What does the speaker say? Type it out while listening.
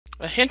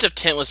A Hint of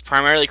Tint was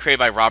primarily created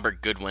by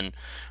Robert Goodwin,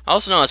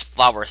 also known as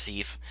Flower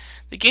Thief.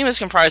 The game is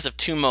comprised of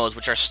two modes,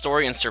 which are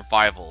Story and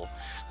Survival.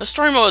 The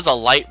Story mode is a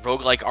light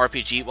roguelike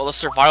RPG, while the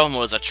Survival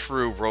mode is a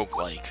true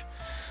roguelike.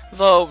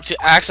 Though, to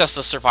access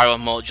the Survival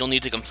mode, you'll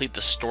need to complete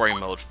the Story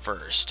mode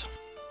first.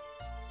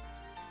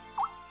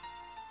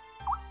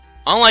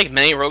 Unlike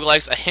many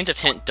roguelikes, A Hint of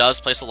Tint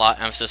does place a lot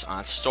of emphasis on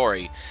its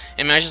story.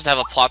 It manages to have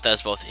a plot that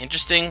is both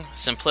interesting,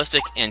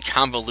 simplistic, and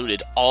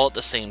convoluted all at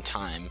the same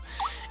time.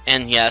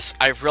 And yes,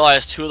 I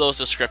realize two of those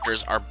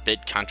descriptors are a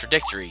bit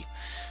contradictory,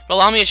 but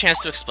allow me a chance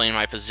to explain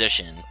my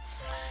position.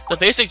 The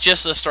basic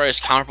gist of the story is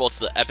comparable to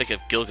the Epic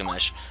of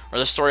Gilgamesh, or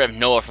the story of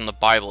Noah from the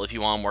Bible if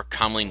you want a more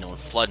commonly known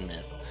flood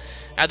myth.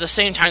 At the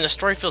same time, the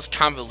story feels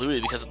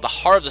convoluted because at the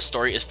heart of the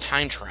story is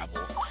time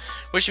travel,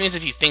 which means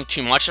if you think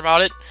too much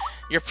about it,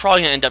 you're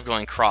probably going to end up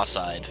going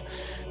cross-eyed.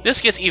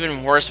 This gets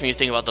even worse when you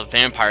think about the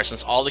vampires,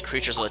 since all the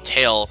creatures with a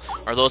tail,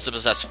 or those that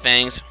possess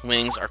fangs,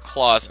 wings, or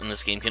claws in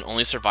this game, can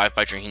only survive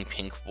by drinking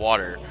pink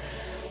water.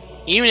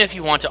 Even if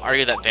you want to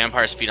argue that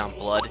vampires feed on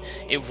blood,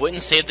 it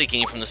wouldn't save the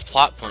game from this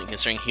plot point,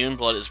 considering human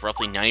blood is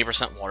roughly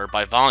 90% water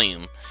by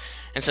volume.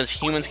 And since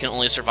humans can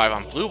only survive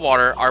on blue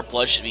water, our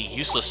blood should be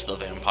useless to the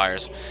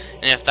vampires.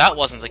 And if that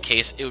wasn't the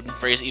case, it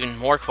would raise even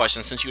more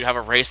questions, since you would have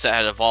a race that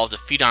had evolved to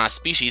feed on a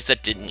species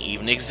that didn't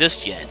even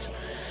exist yet.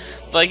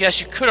 But I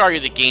guess you could argue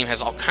the game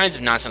has all kinds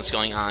of nonsense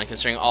going on,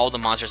 considering all the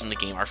monsters in the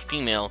game are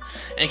female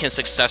and can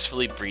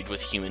successfully breed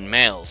with human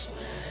males.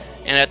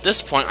 And at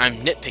this point, I'm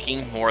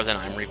nitpicking more than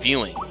I'm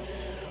reviewing.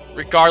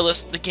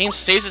 Regardless, the game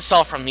saves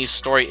itself from these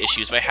story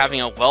issues by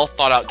having a well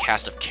thought out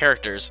cast of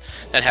characters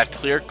that have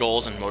clear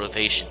goals and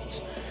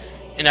motivations.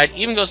 And I'd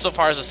even go so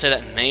far as to say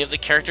that many of the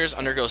characters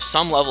undergo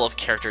some level of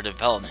character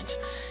development.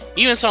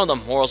 Even some of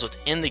the morals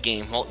within the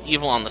game, while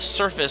evil on the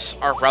surface,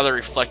 are rather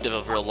reflective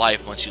of real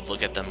life once you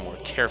look at them more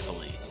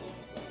carefully.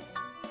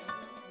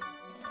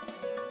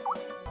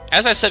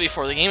 As I said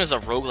before, the game is a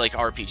roguelike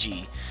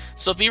RPG,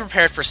 so be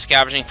prepared for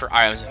scavenging for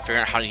items and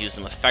figuring out how to use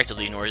them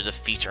effectively in order to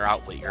defeat or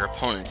outwit your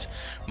opponents,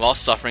 while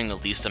suffering the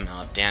least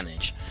amount of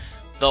damage.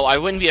 Though I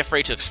wouldn't be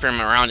afraid to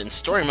experiment around in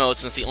story mode,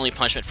 since the only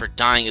punishment for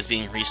dying is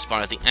being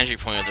respawned at the entry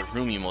point of the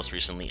room you most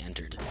recently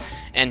entered.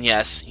 And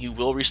yes, you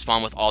will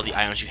respawn with all the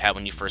items you had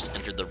when you first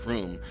entered the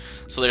room,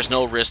 so there's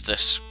no risk to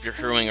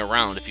screwing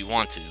around if you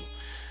want to.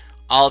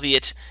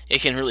 Albeit, it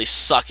can really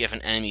suck if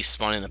an enemy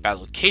spawned in a bad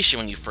location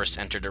when you first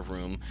entered a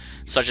room,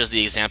 such as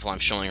the example I'm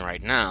showing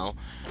right now.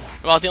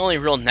 About the only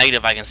real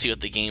negative I can see with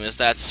the game is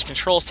that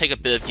controls take a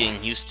bit of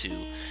getting used to,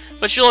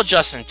 but you'll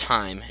adjust in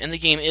time, and the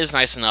game is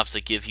nice enough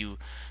to give you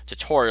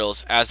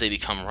tutorials as they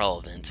become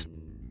relevant.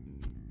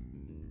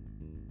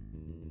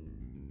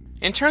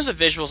 In terms of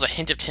visuals, A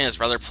Hint of Tint is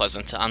rather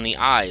pleasant on the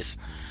eyes.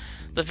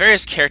 The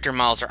various character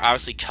models are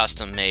obviously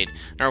custom made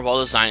and are well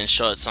designed and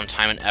show that some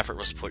time and effort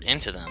was put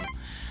into them.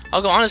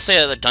 I'll go on to say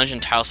that the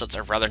dungeon tile sets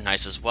are rather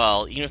nice as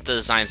well, even if the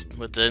designs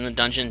within the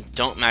dungeon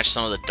don't match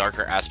some of the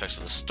darker aspects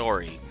of the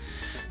story.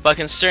 But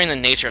considering the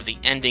nature of the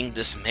ending,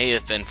 this may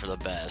have been for the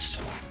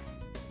best.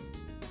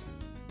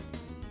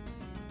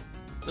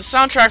 The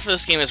soundtrack for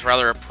this game is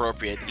rather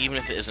appropriate, even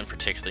if it isn't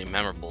particularly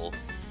memorable.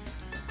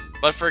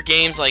 But for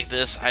games like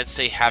this, I'd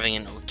say having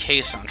an okay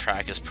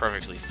soundtrack is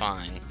perfectly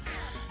fine.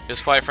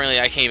 Because quite frankly,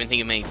 I can't even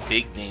think of many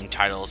big name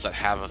titles that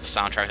have a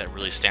soundtrack that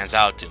really stands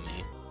out to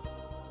me.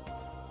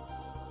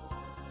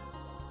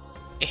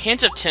 A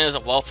Hint of Tint is a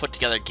well put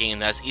together game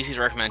that is easy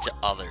to recommend to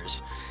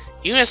others.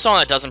 Even as someone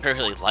that doesn't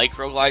particularly like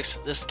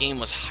roguelikes, this game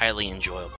was highly enjoyable.